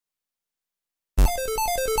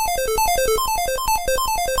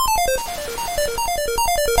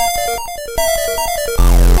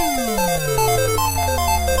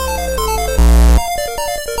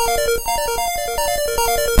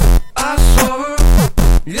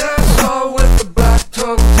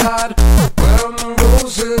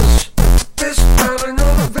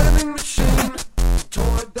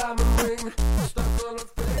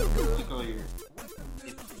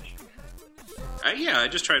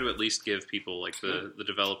to at least give people like the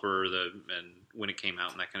developer and when it came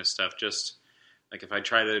out and that kind of stuff. Just like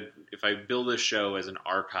if I build a show as an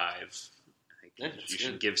archive, I think you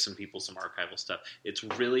should give some people some archival stuff. It's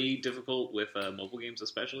really difficult with mobile games,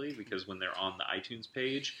 especially because when they're on the iTunes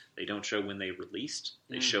page, they don't show when they released;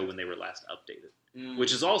 they show when they were last updated,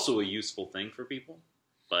 which is also a useful thing for people.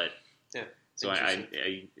 But so I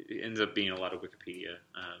it ends up being a lot of Wikipedia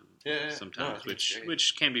sometimes,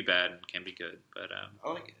 which can be bad and can be good. But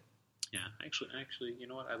I like it. Yeah, actually, you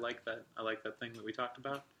know what? I like that thing that we talked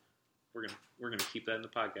about. We're gonna keep that in the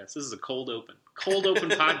podcast. This is a cold open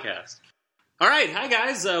podcast. All right, hi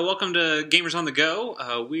guys. Welcome to Gamers on the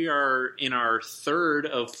Go. We are in our third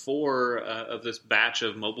of four of this batch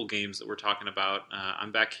of mobile games that we're talking about.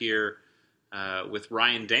 I'm back here with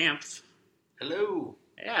Ryan Dampf. Hello.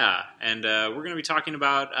 Yeah, and we're going to be talking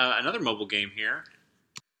about another mobile game here.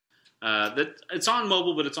 That it's on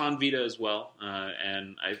mobile, but it's on Vita as well.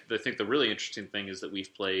 And I think the really interesting thing is that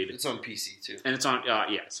we've played. It's on PC too, and it's on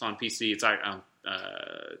it's on PC. It's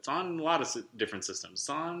on a lot of different systems. It's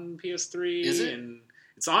on PS3. Is it? And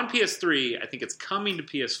it's on PS3. I think it's coming to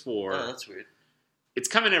PS4. Oh, that's weird. It's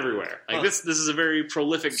coming everywhere. Like this is a very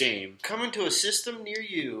prolific game. Coming to a system near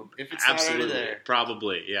you if it's Absolutely. not already there.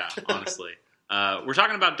 Probably, yeah. Honestly. We're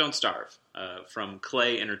talking about Don't Starve from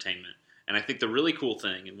Klei Entertainment. And I think the really cool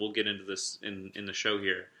thing, and we'll get into this in the show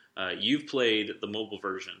here, you've played the mobile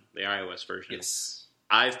version, the iOS version. Yes.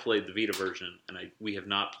 I've played the Vita version, and we have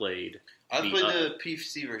not played I've played the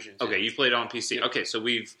PC version too. Okay, you've played it on PC. Yep. Okay, so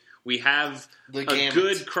we have a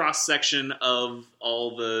good cross-section of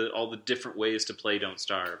all the different ways to play Don't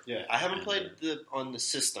Starve. Yeah, I haven't played on the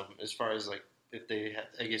system as far as like if they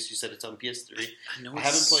I guess you said it's on PS3. I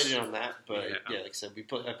haven't played it on that, but yeah like I said,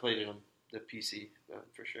 I played it on the PC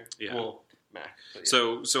for sure. Yeah. Well, Mac. But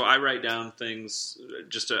yeah. So I write down things.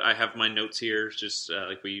 I have my notes here. Just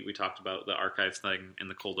like we talked about the archive thing in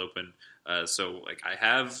the cold open. So like I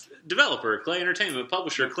have developer Klei Entertainment,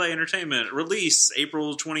 publisher Klei Entertainment, release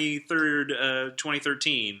April 23rd,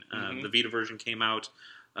 2013. The Vita version came out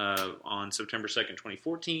on September 2nd,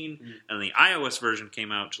 2014, and the iOS version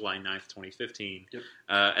came out July 9th, 2015. Yep.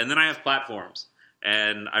 And then I have platforms.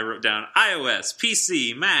 And I wrote down iOS,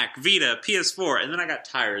 PC, Mac, Vita, PS4, and then I got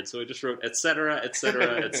tired, so I just wrote et cetera, et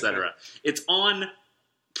cetera, et cetera. It's on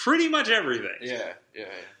pretty much everything. Yeah.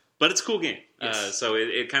 But it's a cool game. Yes. So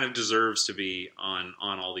it kind of deserves to be on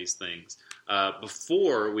all these things.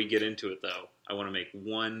 Before we get into it, though, I want to make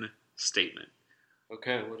one statement.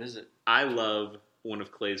 Okay, what is it? I love one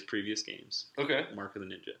of Klei's previous games. Okay. Mark of the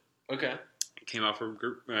Ninja. Okay. It came out for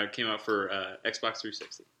Xbox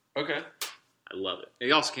 360. Okay. I love it.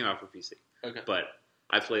 It also came out for PC. Okay. But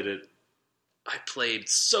I played it. I played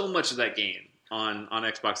so much of that game on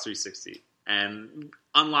Xbox 360 and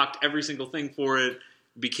unlocked every single thing for it.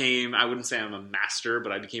 I wouldn't say I'm a master,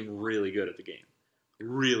 but I became really good at the game.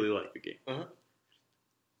 Really like the game. Uh-huh.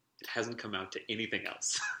 It hasn't come out to anything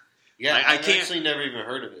else. Yeah, I've actually never even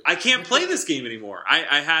heard of it. I can't play this game anymore.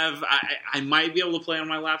 I might be able to play on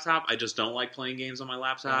my laptop. I just don't like playing games on my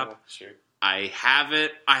laptop. Oh, sure. I have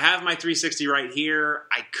it. I have my 360 right here.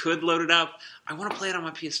 I could load it up. I want to play it on my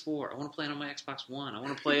PS4. I want to play it on my Xbox One. I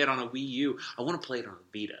want to play it on a Wii U. I want to play it on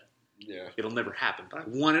a Vita. Yeah. It'll never happen, but I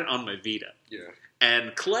want it on my Vita. Yeah.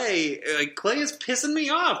 And Klei is pissing me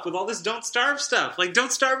off with all this Don't Starve stuff. Like,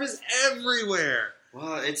 Don't Starve is everywhere.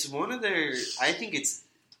 Well, it's one of their... I think it's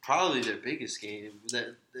probably their biggest game.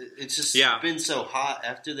 That it's just been so hot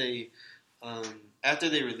after they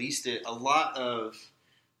released it. A lot of...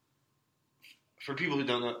 For people who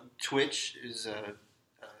don't know, Twitch is a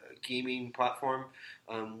gaming platform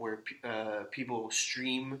where people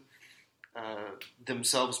stream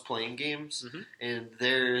themselves playing games, and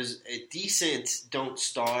there's a decent Don't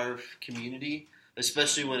Starve community,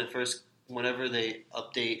 especially whenever they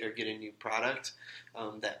update or get a new product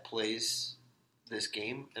that plays this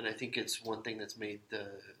game. And I think it's one thing that's made the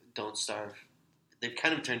Don't Starve. They've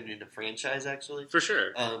kind of turned it into a franchise, actually, for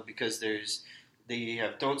sure, because They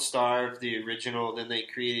have Don't Starve, the original. Then they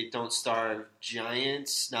created Don't Starve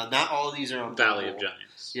Giants. Now, not all of these are on Valley mobile. of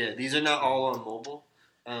Giants. Yeah, these are not all on mobile.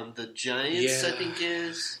 The Giants, I think,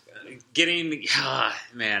 is... Getting...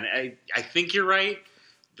 man, I think you're right.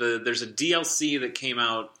 There's a DLC that came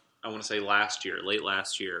out, I want to say late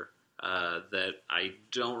last year, that I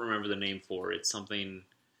don't remember the name for. It's something...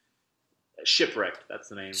 Shipwrecked, that's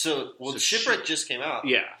the name. So Shipwreck just came out.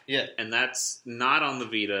 Yeah. And that's not on the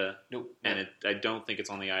Vita. Nope. And I don't think it's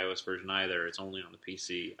on the iOS version either. It's only on the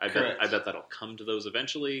PC. I bet that'll come to those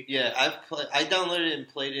eventually. Yeah, I downloaded it and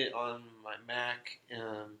played it on my Mac.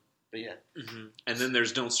 But yeah. Mm-hmm. And then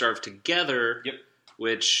there's Don't Starve Together. Yep.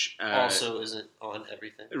 which also isn't on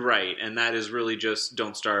everything. Right, and that is really just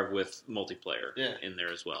Don't Starve with multiplayer in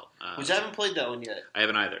there as well. Which I haven't played that one yet. I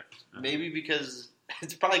haven't either. Maybe because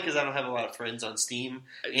it's probably because I don't have a lot of friends on Steam,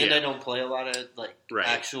 and I don't play a lot of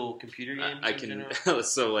actual computer games. I can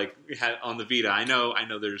so on the Vita. I know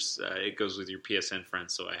there's it goes with your PSN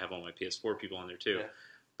friends, so I have all my PS4 people on there too. Yeah.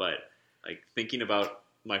 But thinking about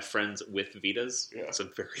my friends with Vitas, it's a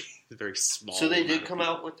very very small. So they did come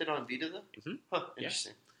out with it on Vita though. Mm-hmm. Huh,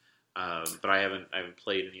 interesting. But I haven't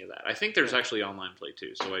played any of that. I think there's actually online play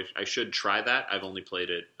too, so I should try that. I've only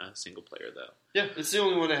played it single player though. Yeah, it's the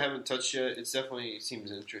only one I haven't touched yet. It definitely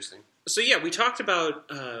seems interesting. So yeah, we talked about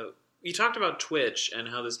Twitch and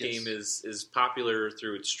how this game is popular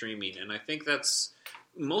through its streaming, and I think that's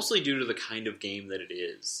mostly due to the kind of game that it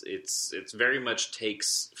is. It's very much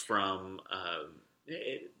takes from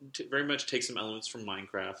very much takes some elements from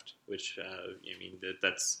Minecraft, which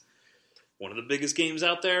that's one of the biggest games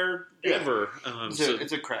out there ever.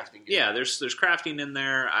 It's a crafting game. Yeah, there's crafting in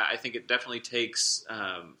there. I think it definitely takes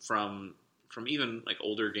from even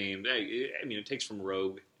older games. I mean, it takes from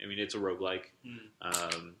Rogue. I mean, it's a roguelike.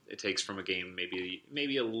 It takes from a game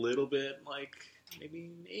maybe a little bit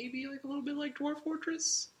maybe a little bit like Dwarf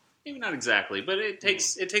Fortress. Maybe not exactly, but it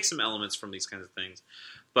takes some elements from these kinds of things.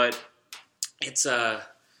 But it's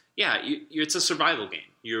it's a survival game.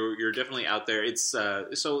 You're definitely out there. It's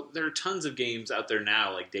so there are tons of games out there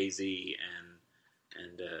now like DayZ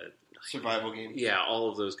and survival games. Yeah, all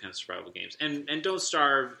of those kind of survival games. And Don't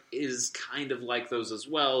Starve is kind of like those as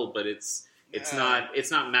well, but it's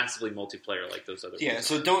not massively multiplayer like those other ones. Yeah,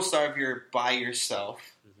 so Don't Starve, you're by yourself.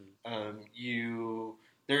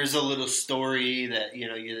 There's a little story that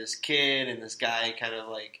you're this kid and this guy kind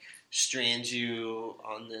of strands you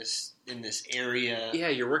in this area. Yeah,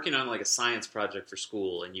 you're working on a science project for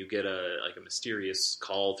school, and you get a mysterious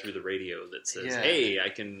call through the radio that says, "Hey, I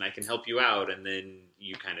can help you out," and then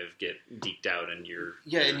you kind of get geeked out, and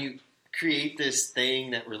and you create this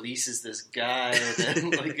thing that releases this guy.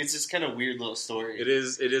 That, it's just kind of weird little story. It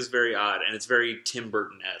is very odd, and it's very Tim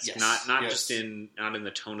Burton-esque. Yes. Not just in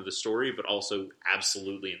the tone of the story, but also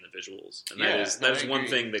absolutely in the visuals. And that is one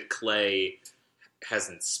thing that Clay has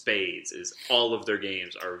in spades is all of their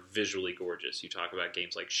games are visually gorgeous. You talk about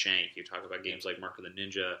games like Shank, you talk about games like Mark of the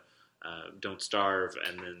Ninja, Don't Starve,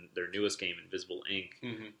 and then their newest game, Invisible Ink,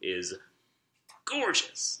 is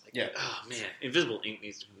gorgeous. Oh man, Invisible Ink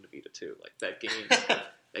needs to come to Vita too. That game,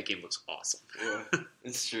 that game looks awesome. Yeah,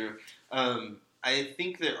 it's true. I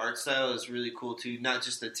think their art style is really cool too. Not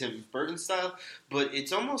just the Tim Burton style, but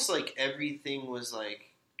it's almost like everything was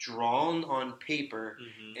drawn on paper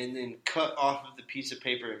and then cut off of the piece of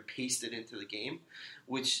paper and pasted into the game,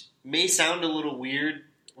 which may sound a little weird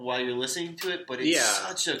while you're listening to it, but it's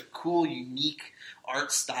such a cool, unique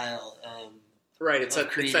art style. Right, it's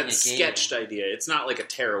that sketched idea. It's not like a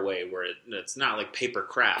tearaway where it's not like paper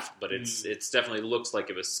craft, but it's definitely looks like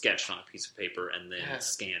it was sketched on a piece of paper and then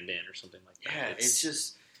scanned in or something like that. Yeah, it's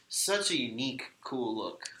just such a unique, cool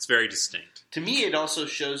look. It's very distinct. To me, it also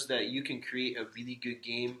shows that you can create a really good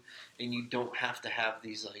game and you don't have to have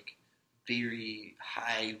these very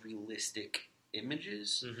high realistic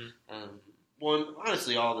images.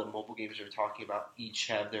 Honestly, all the mobile games we're talking about each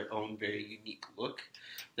have their own very unique look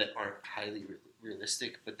that aren't highly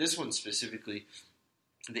realistic. But this one specifically,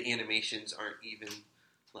 the animations aren't even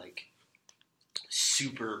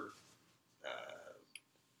super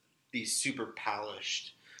these super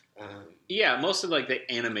polished. Most of the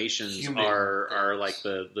animations are like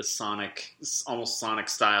the Sonic, almost Sonic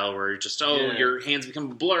style, where just your hands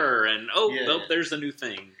become a blur, and there's a new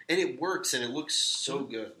thing, and it works, and it looks so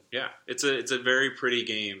good. Yeah, it's a very pretty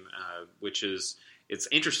game, it's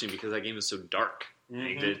interesting because that game is so dark.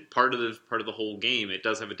 Part of the whole game, it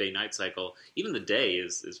does have a day-night cycle. Even the day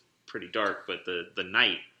is pretty dark, but the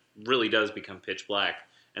night really does become pitch black,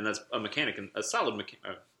 and that's a mechanic, a solid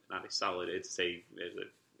mechanic. Not a solid. It's an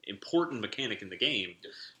important mechanic in the game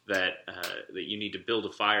that you need to build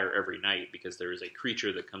a fire every night because there is a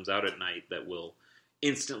creature that comes out at night that will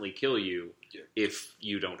instantly kill you if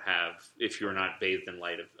you're not bathed in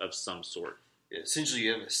light of some sort. Yeah, essentially,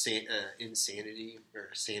 you have a insanity or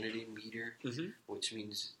a sanity meter, which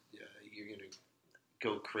means you're going to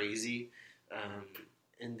go crazy,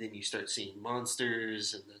 and then you start seeing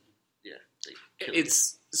monsters, and then they kill you.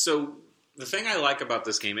 So. The thing I like about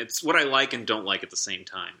this game, it's what I like and don't like at the same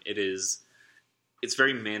time. It's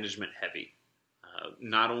very management heavy.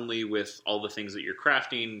 Not only with all the things that you're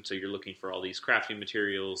crafting, so you're looking for all these crafting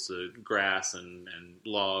materials, grass and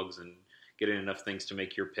logs, and getting enough things to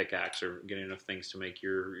make your pickaxe, or getting enough things to make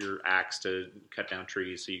your axe to cut down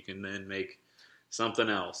trees, so you can then make something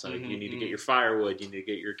else. Like you need to get your firewood, you need to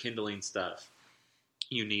get your kindling stuff.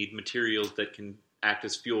 You need materials that can act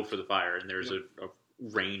as fuel for the fire, and there's a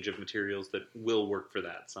range of materials that will work for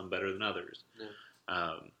that, some better than others.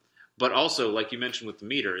 But also, like you mentioned with the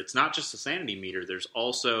meter, it's not just a sanity meter. There's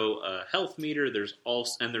also a health meter. There's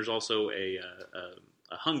also a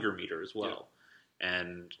hunger meter as well.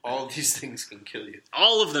 And all of these things can kill you.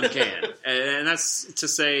 All of them can, and that's to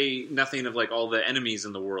say nothing of like all the enemies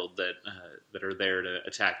in the world that are there to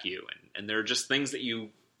attack you. And there are just things that you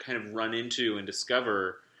kind of run into and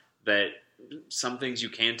discover that some things you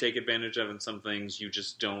can take advantage of, and some things you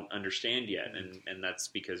just don't understand yet. And that's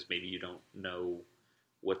because maybe you don't know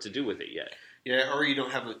what to do with it yet. Yeah, or you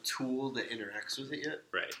don't have a tool that interacts with it yet.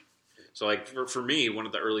 Right. So, like, for me, one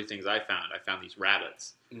of the early things I found these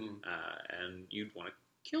rabbits. And you'd want to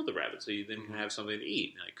kill the rabbit so you then can have something to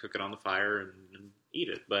eat. And I cook it on the fire and eat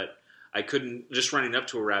it. But I couldn't, just running up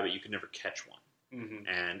to a rabbit, you could never catch one.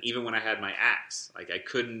 And even when I had my axe, like I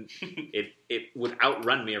couldn't, it would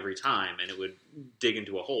outrun me every time, and it would dig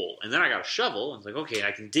into a hole. And then I got a shovel, and it's like, okay,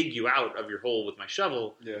 I can dig you out of your hole with my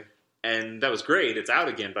shovel. Yeah. And that was great. It's out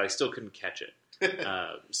again, but I still couldn't catch it.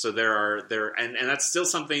 So and that's still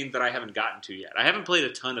something that I haven't gotten to yet. I haven't played a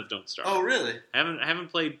ton of Don't Starve. Oh, really? I haven't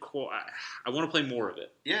played. I want to play more of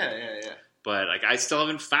it. Yeah. But like, I still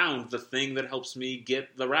haven't found the thing that helps me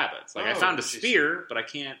get the rabbits. Like, I found a spear, but I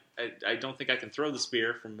can't. I don't think I can throw the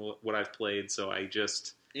spear from what I've played. So I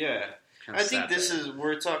just I think this is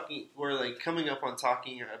we're like coming up on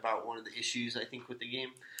talking about one of the issues I think with the game.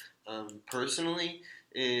 Personally,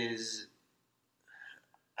 is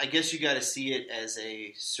I guess you got to see it as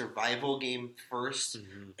a survival game first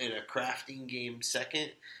and a crafting game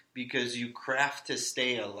second, because you craft to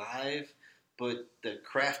stay alive, but the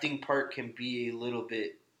crafting part can be a little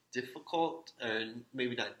bit difficult, or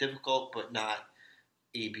maybe not difficult, but not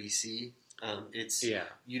ABC.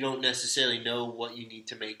 You don't necessarily know what you need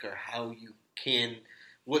to make or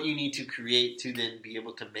what you need to create to then be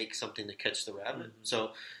able to make something to catch the rabbit.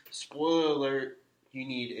 So, spoiler alert, you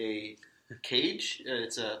need a cage.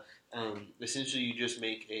 It's essentially you just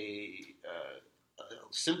make a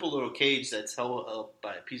simple little cage that's held up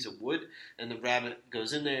by a piece of wood, and the rabbit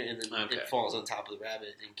goes in there, and then it falls on top of the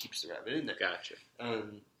rabbit and keeps the rabbit in there. Gotcha.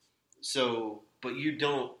 But you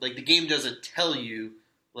don't, like, the game doesn't tell you,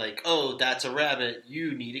 like, oh, that's a rabbit,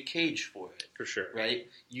 you need a cage for it. For sure. Right?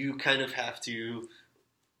 You kind of have to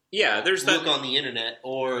look on the internet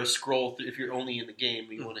or scroll through. If you're only in the game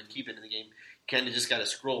and you want to keep it in the game, you kind of just got to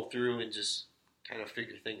scroll through and just kind of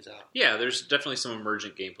figure things out. Yeah, there's definitely some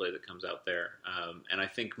emergent gameplay that comes out there. And I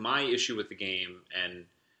think my issue with the game, and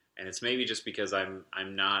it's maybe just because I'm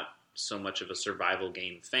not so much of a survival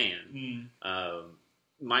game fan,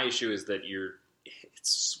 my issue is that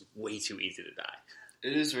it's way too easy to die.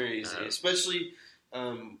 It is very easy, especially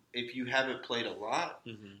if you haven't played a lot.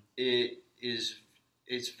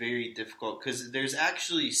 It's very difficult because there's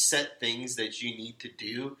actually set things that you need to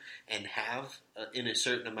do and have in a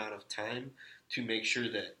certain amount of time to make sure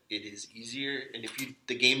that it is easier. And if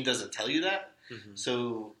the game doesn't tell you that,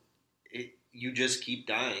 so you just keep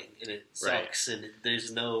dying, and it sucks. Right. And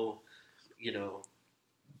there's no real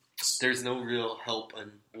help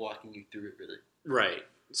on walking you through it, really. Right.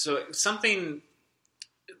 So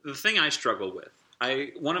the thing I struggle with,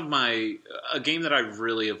 a game that I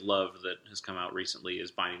really have loved that has come out recently is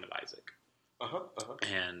Binding of Isaac.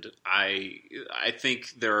 And I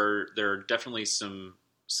think there are definitely some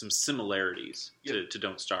similarities to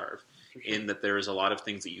Don't Starve, in that there is a lot of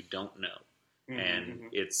things that you don't know, and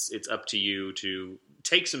it's up to you to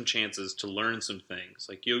take some chances to learn some things.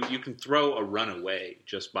 Like you can throw a run away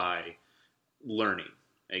just by learning.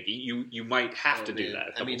 Like you might have to do that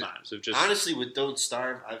a couple times. Honestly, with Don't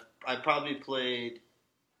Starve, I probably played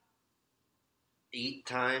 8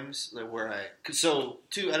 times I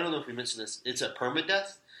don't know if we mentioned this. It's a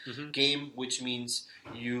permadeath game, which means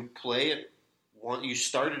you play it. You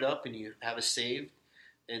start it up and you have a save,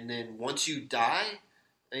 and then once you die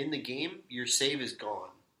in the game, your save is gone.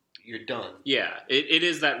 You're done. Yeah, it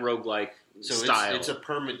is that roguelike style. It's a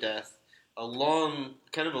permadeath,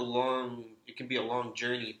 it can be a long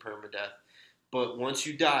journey permadeath, but once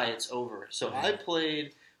you die, it's over. So I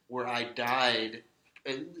played where I died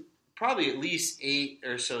probably at least 8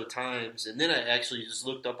 or so times, and then I actually just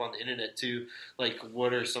looked up on the internet too, like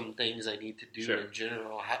what are some things I need to do in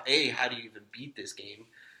general. How do you even beat this game?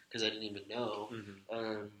 Because I didn't even know.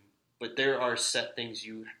 But there are set things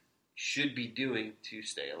you should be doing to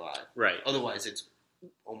stay alive. Right. Otherwise, it's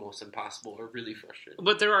almost impossible or really frustrating.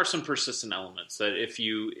 But there are some persistent elements that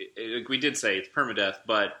we did say it's permadeath,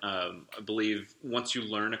 but I believe once you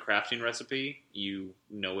learn a crafting recipe, you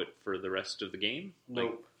know it for the rest of the game?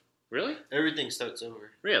 Nope. Really? Everything starts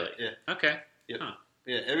over. Really? Yeah. Okay. Yep. Huh.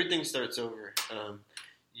 Yeah, everything starts over.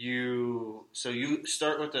 You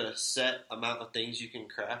start with a set amount of things you can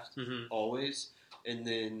craft always, and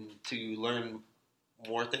then to learn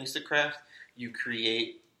more things to craft, you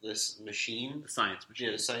create this machine, the science machine.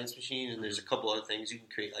 Yeah, the science machine, and there's a couple other things you can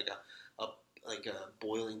create, like a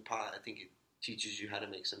boiling pot. I think it teaches you how to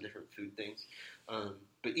make some different food things.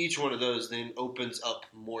 But each one of those then opens up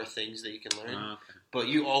more things that you can learn. Okay. But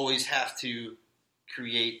you always have to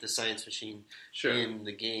create the science machine in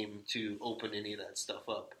the game to open any of that stuff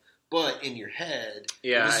up. But in your head,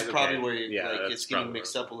 this is probably where it's getting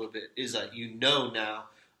mixed up a little bit, is that now,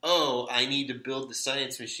 I need to build the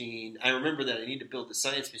science machine. I remember that I need to build the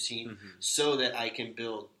science machine so that I can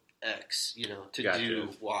build X, to do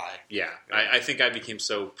Y. Yeah, right? I think I became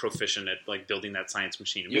so proficient at building that science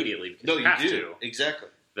machine immediately. You do. Exactly.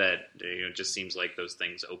 That it just seems like those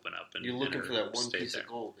things open up and you're looking for that one piece of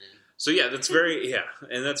gold, man. So yeah, that's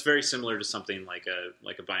very similar to something like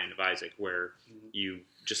a Binding of Isaac, where you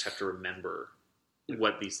just have to remember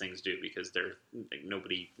what these things do because they're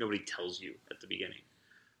nobody tells you at the beginning.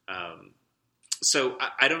 So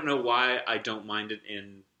I don't know why I don't mind it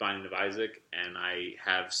in Binding of Isaac, and I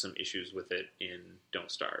have some issues with it in Don't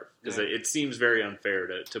Starve because it seems very unfair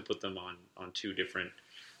to put them on two different.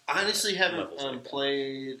 I honestly haven't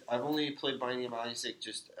played. I've only played Binding of Isaac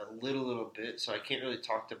just a little bit, so I can't really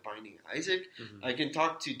talk to Binding of Isaac. I can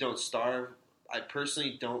talk to Don't Starve. I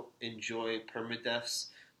personally don't enjoy permadeaths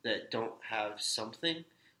that don't have something,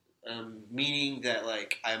 meaning that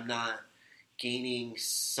I'm not gaining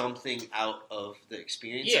something out of the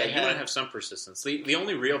experience. Yeah, you want to have some persistence. The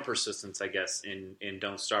only real persistence, I guess, in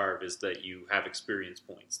Don't Starve is that you have experience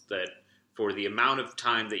points. That for the amount of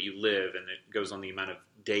time that you live, and it goes on the amount of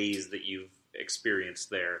days that you've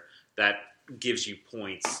experienced there, that gives you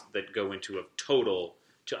points that go into a total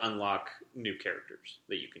to unlock new characters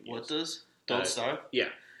that you can use. What does? Don't Starve? Yeah.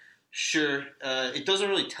 Sure. It doesn't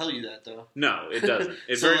really tell you that, though. No, it doesn't.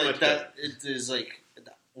 It so very much that doesn't. It is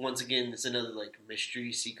once again, it's another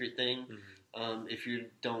mystery secret thing. If you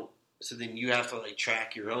don't, so then you have to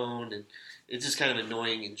track your own, and it's just kind of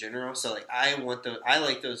annoying in general. So I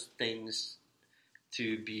like those things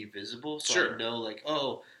to be visible, so I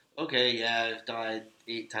know okay, yeah, I've died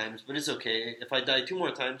 8 times, but it's okay. If I die 2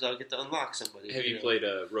 more times, I'll get to unlock somebody. Have you played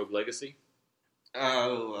Rogue Legacy?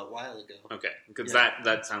 Oh, a while ago. Okay, because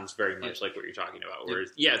that sounds very much like what you're talking about.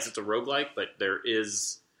 Whereas, it's a roguelike, but there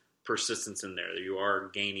is persistence in there. You are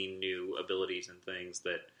gaining new abilities and things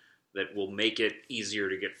that will make it easier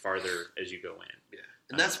to get farther as you go in. Yeah,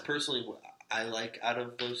 and that's personally what I like out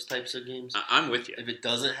of those types of games. I'm with you. If it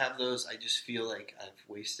doesn't have those, I just feel like I've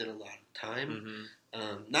wasted a lot of time.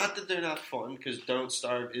 Not that they're not fun, because Don't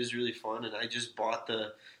Starve is really fun, and I just bought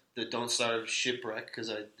the Don't Starve Shipwreck because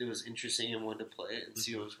it was interesting and wanted to play it and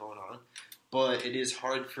see what was going on. But it is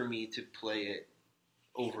hard for me to play it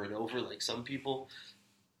over and over like some people,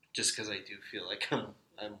 just because I do feel like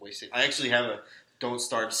I'm wasting. I actually have a Don't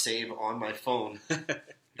Starve save on my phone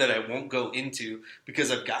that I won't go into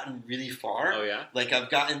because I've gotten really far. Oh yeah, I've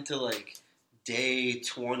gotten to day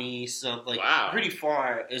 20 something. Wow, pretty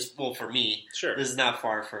far. For me. Sure, this is not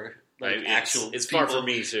far for. Actual it's people. far for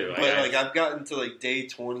me too. But I've gotten to day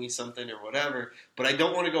 20 something or whatever, but I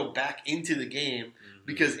don't want to go back into the game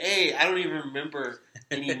because I don't even remember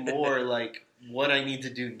anymore what I need to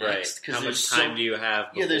do next. Right. How much time do you have?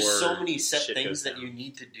 There's so many set things that you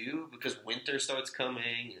need to do because winter starts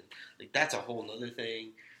coming, and that's a whole other thing.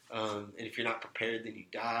 And if you're not prepared, then you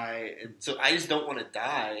die. And so I just don't want to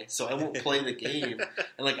die, so I won't play the game.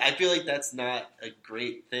 And I feel like that's not a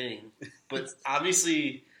great thing, but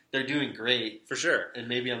obviously. They're doing great for sure, and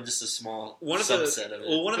maybe I'm just a small subset of it.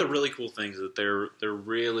 Well, one of the really cool things is that they're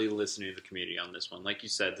really listening to the community on this one. Like you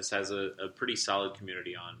said, this has a pretty solid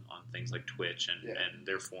community on things like Twitch and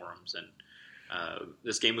their forums. And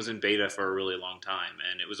this game was in beta for a really long time,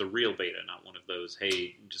 and it was a real beta, not one of those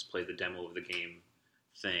 "hey, just play the demo of the game"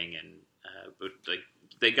 thing. And but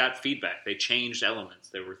they got feedback. They changed elements.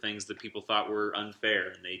 There were things that people thought were unfair,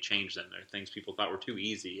 and they changed them. There are things people thought were too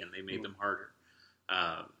easy, and they made them harder.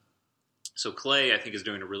 So Clay, I think, is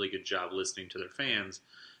doing a really good job listening to their fans,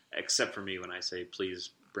 except for me when I say,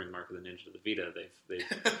 please bring Mark of the Ninja to the Vita.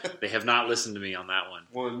 They have not listened to me on that one.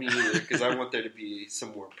 Well, me either, because I want there to be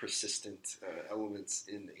some more persistent elements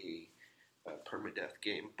in permadeath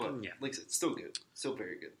game, but like I said, it's still good, still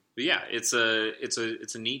very good. But yeah, it's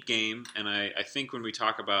a neat game, and I think when we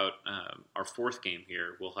talk about our fourth game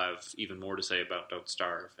here, we'll have even more to say about Don't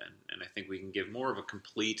Starve, and I think we can give more of a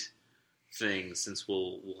complete thing since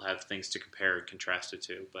we'll have things to compare and contrast it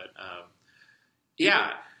to. But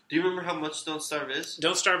yeah. Do you remember how much Don't Starve is?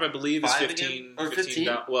 Don't Starve, I believe, is 15 or 15.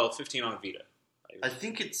 Well, 15 on Vita. I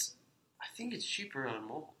think it's cheaper on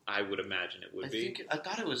mobile. I would imagine it would be. I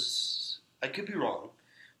thought it was. I could be wrong,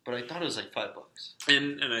 but I thought it was like $5.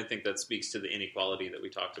 And I think that speaks to the inequality that we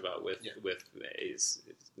talked about with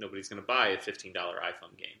nobody's going to buy a $15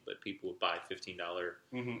 iPhone game, but people will buy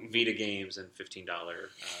 $15 Vita games and $15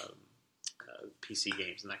 PC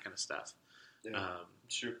games and that kind of stuff. Yeah,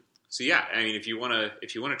 sure. So yeah, I mean, if you want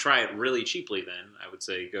to try it really cheaply, then I would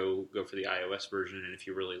say go for the iOS version, and if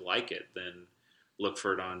you really like it, then look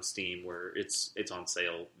for it on Steam, where it's on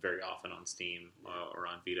sale very often on Steam or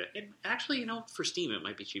on Vita. And actually, for Steam, it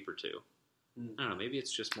might be cheaper too. I don't know. Maybe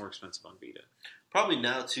it's just more expensive on Vita. Probably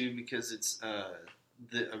now too, because it's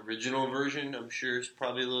the original version. I'm sure is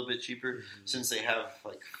probably a little bit cheaper since they have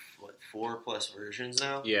 4+ versions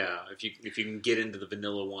now. Yeah, if you can get into the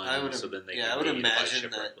vanilla one, I would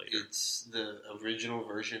imagine that it's the original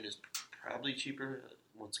version is probably cheaper.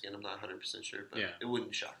 Once again, I'm not 100% sure, but it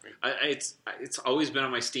wouldn't shock me. It's always been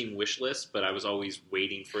on my Steam wish list, but I was always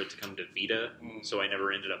waiting for it to come to Vita, so I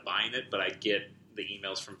never ended up buying it. But I get the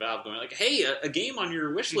emails from Valve going like, "Hey, a game on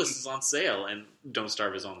your wish list is on sale," and Don't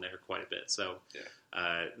Starve is on there quite a bit. So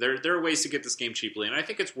there are ways to get this game cheaply, and I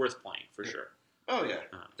think it's worth playing for sure. Oh yeah,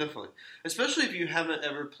 definitely. Especially if you haven't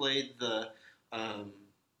ever played the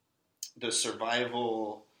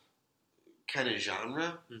survival kind of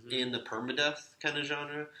genre in the permadeath kind of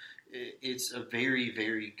genre. It's a very,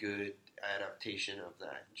 very good adaptation of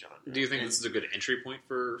that genre. Do you think this is a good entry point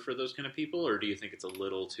for those kind of people, or do you think it's a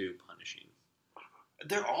little too punishing?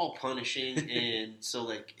 They're all punishing, and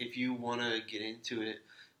so if you want to get into it,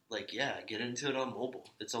 get into it on mobile.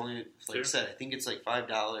 It's only, I said, I think it's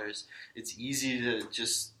 $5. It's easy to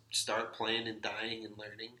just start playing and dying and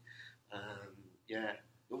learning.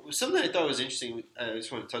 Something I thought was interesting, I just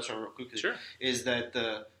want to touch on real quickly, is that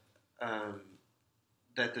the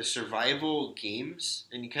survival games,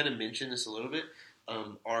 and you kind of mentioned this a little bit,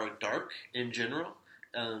 are dark in general,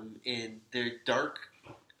 and they're dark.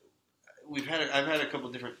 I've had a couple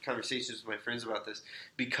different conversations with my friends about this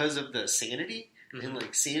because of the sanity. And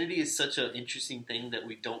sanity is such an interesting thing that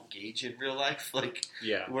we don't gauge in real life.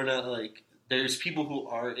 We're not there's people who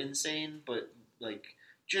are insane, but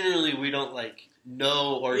generally we don't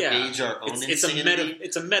know or gauge our own insanity.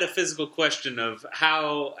 It's a metaphysical question of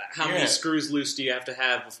how many screws loose do you have to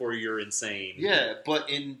have before you're insane. Yeah, but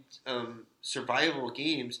in survival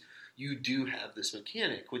games, you do have this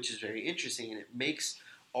mechanic, which is very interesting, and it makes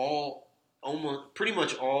pretty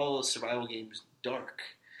much all survival games dark.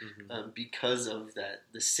 Because of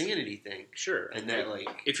the sanity thing. Sure. And that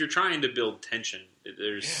if you're trying to build tension,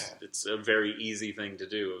 it's a very easy thing to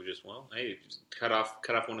do. Just just cut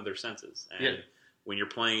off one of their senses. And when you're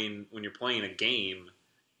playing a game,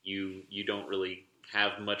 you don't really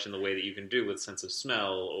have much in the way that you can do with sense of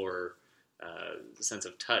smell or sense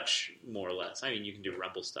of touch, more or less. I mean, you can do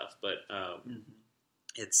rumble stuff, but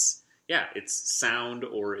it's sound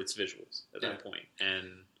or it's visuals at that point.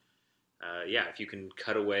 And if you can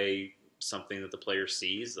cut away something that the player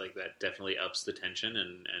sees, that definitely ups the tension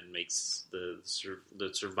and makes the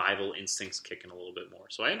survival instincts kick in a little bit more.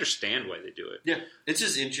 So I understand why they do it. Yeah, it's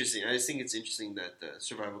just interesting. I just think it's interesting that the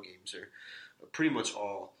survival games are pretty much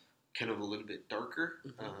all kind of a little bit darker.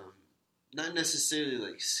 Not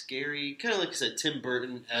necessarily scary, kind of like I said, Tim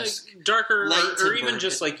Burton-esque. Darker, or even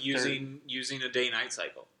just using a day-night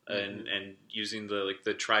cycle. And using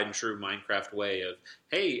the tried and true Minecraft way of,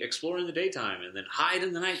 hey, explore in the daytime and then hide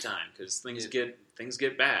in the nighttime because things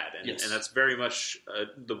get bad, and that's very much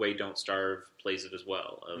the way Don't Starve plays it as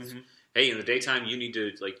well. Of hey, in the daytime you need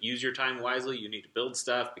to use your time wisely. You need to build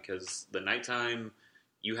stuff because the nighttime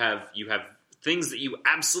you have things that you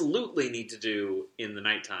absolutely need to do in the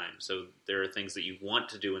nighttime. So there are things that you want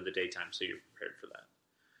to do in the daytime, so you're prepared for that.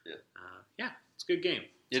 It's a good game.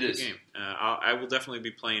 It is. Game. I will definitely be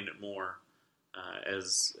playing it more.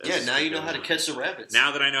 Now you know how to catch the rabbits.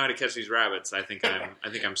 Now that I know how to catch these rabbits, I think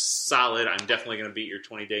I'm solid. I'm definitely going to beat your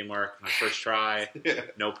 20-day mark on my first try.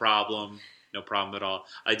 No problem at all.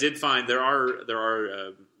 I did find there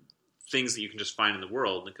are things that you can just find in the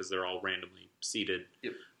world because they're all randomly seeded.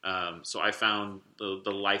 Yep. So I found the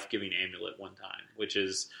life-giving amulet one time, which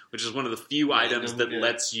is one of the few items that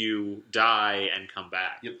lets you die and come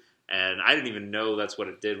back. Yep. And I didn't even know that's what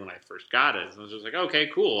it did when I first got it. So I was just like, okay,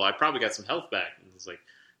 cool. I probably got some health back. And it's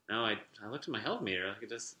no, I looked at my health meter. Like, it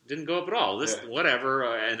just didn't go up at all. Whatever.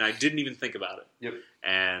 And I didn't even think about it. Yep.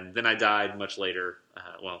 And then I died much later.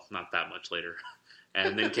 Well, not that much later.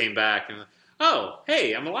 And then came back and, oh,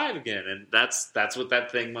 hey, I'm alive again. And that's what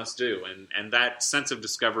that thing must do. And that sense of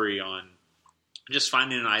discovery on just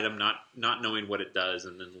finding an item, not knowing what it does,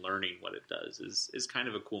 and then learning what it does is kind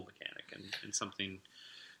of a cool mechanic and something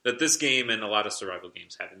that this game and a lot of survival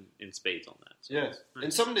games have in spades on that. So, nice.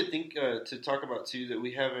 And something to talk about too that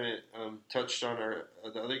we haven't touched on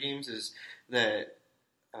the other games is that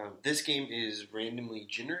this game is randomly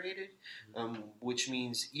generated, which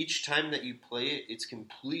means each time that you play it, it's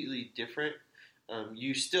completely different.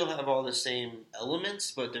 You still have all the same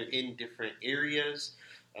elements, but they're in different areas,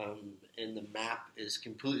 and the map is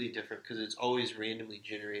completely different because it's always randomly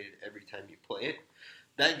generated every time you play it.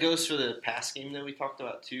 That goes for the past game that we talked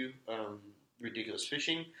about too, Ridiculous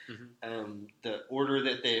Fishing. Mm-hmm. The order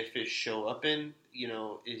that the fish show up in,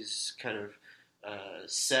 is kind of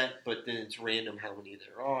set, but then it's random how many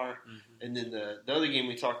there are. Mm-hmm. And then the other game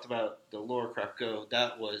we talked about, the Lorecraft Go,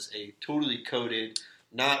 that was a totally coded,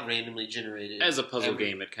 not randomly generated. As a puzzle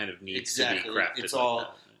game, it kind of needs to be crafted. It's all like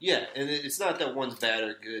that. Yeah, and it's not that one's bad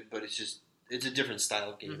or good, but it's a different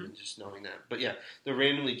style game, mm-hmm. and just knowing that. But yeah, the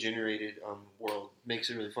randomly generated world makes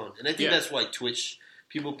it really fun, and I think that's why Twitch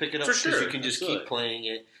people pick it up because you can just keep playing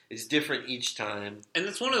it. It's different each time, and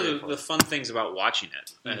that's one of the fun things about watching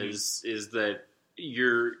it mm-hmm. is that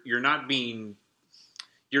you're learning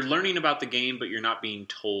about the game, but you're not being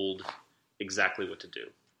told exactly what to do.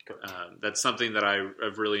 That's something that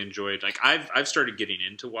I've really enjoyed. Like I've started getting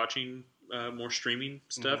into watching more streaming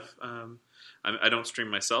stuff. Mm-hmm. I don't stream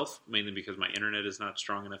myself, mainly because my internet is not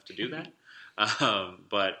strong enough to do that.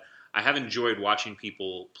 But I have enjoyed watching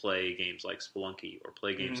people play games like Spelunky or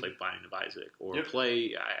play games mm-hmm. like Binding of Isaac or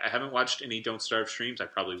play. I haven't watched any Don't Starve streams. I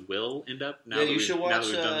probably will end up now that we've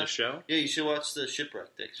done this show. Yeah, you should watch the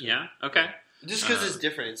Shipwreck Dictionary. Yeah, okay. Just because it's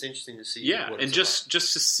different, it's interesting to see. Yeah, and just to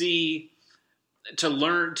see. To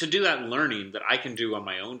learn, to do that learning that I can do on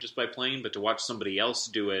my own just by playing, but to watch somebody else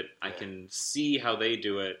do it, I can see how they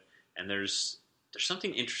do it, and there's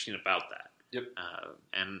something interesting about that. Yep.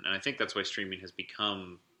 And I think that's why streaming has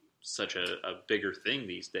become such a bigger thing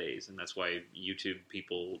these days, and that's why YouTube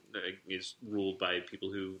people is ruled by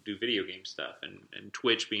people who do video game stuff, and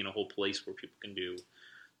Twitch being a whole place where people can do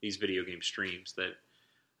these video game streams. That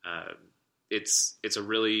it's a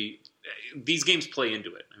really these games play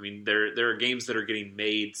into it. I mean, there are games that are getting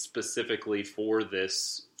made specifically for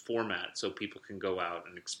this format, so people can go out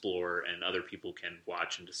and explore, and other people can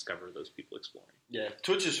watch and discover those people exploring. Yeah,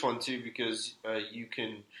 Twitch is fun too because you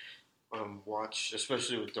can watch,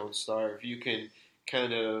 especially with Don't Starve, you can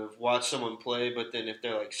kind of watch someone play, but then if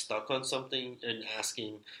they're like stuck on something and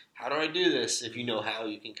asking, "How do I do this?" If you know how,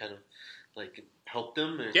 you can kind of like help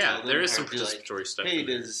them. Or tell them, there is some participatory stuff.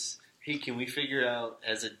 Hey, can we figure out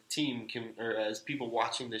as a team, or as people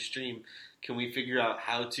watching the stream, can we figure out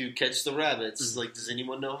how to catch the rabbits? Mm-hmm. Like, does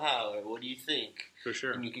anyone know how, or what do you think? For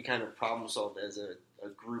sure. And you can kind of problem solve as a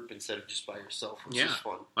group instead of just by yourself, which is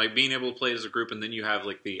fun. Like being able to play as a group, and then you have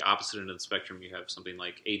like the opposite end of the spectrum. You have something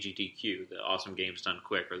like AGDQ, the Awesome Games Done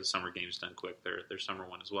Quick, or the Summer Games Done Quick, their summer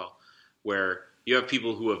one as well, where you have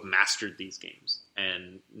people who have mastered these games,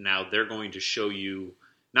 and now they're going to show you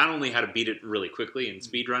not only how to beat it really quickly and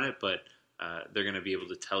speedrun it, but they're going to be able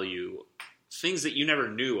to tell you things that you never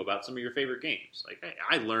knew about some of your favorite games. Like, hey,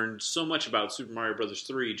 I learned so much about Super Mario Bros.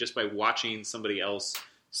 3 just by watching somebody else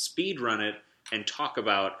speedrun it and talk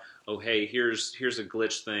about, oh, hey, here's a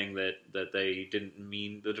glitch thing that they didn't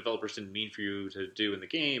mean, the developers didn't mean for you to do in the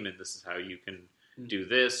game, and this is how you can do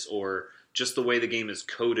this, or just the way the game is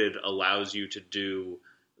coded allows you to do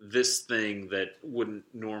this thing that wouldn't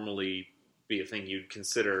normally be a thing you'd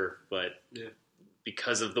consider, but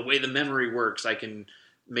because of the way the memory works, I can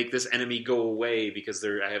make this enemy go away because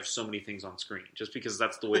I have so many things on screen, just because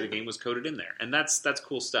that's the way the game was coded in there, and that's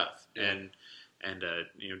cool stuff. Yeah. And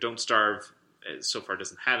Don't Starve so far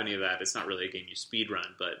doesn't have any of that. It's not really a game you speedrun,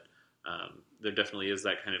 but there definitely is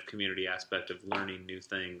that kind of community aspect of learning new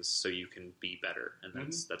things so you can be better, and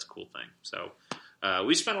that's a cool thing. So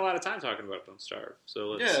we spent a lot of time talking about Don't Starve.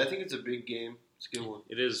 So I think it's a big game. It's a good one.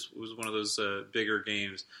 It was one of those bigger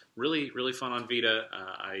games. Really, really fun on Vita.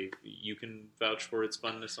 You can vouch for its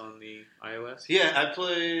funness on the iOS. Yeah,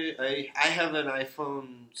 I have an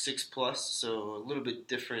iPhone 6 Plus, so a little bit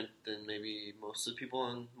different than maybe most of the people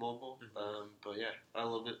on mobile. Mm-hmm. But yeah, I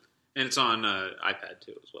love it. And it's on iPad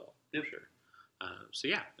too, as well. Yep. For sure. So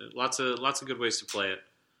yeah, lots of good ways to play it.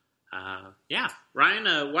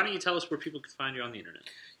 Ryan, why don't you tell us where people can find you on the internet?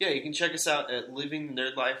 Yeah, you can check us out at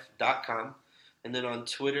livingnerdlife.com. And then on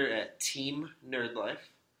Twitter at Team Nerd Life.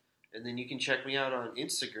 And then you can check me out on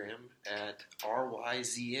Instagram at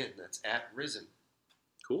RYZN. That's at Risen.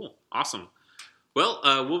 Cool. Awesome. Well,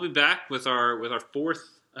 we'll be back with our fourth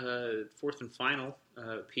and final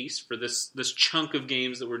piece for this chunk of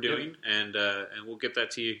games that we're doing, and we'll get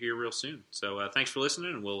that to you here real soon. So thanks for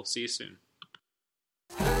listening, and we'll see you soon.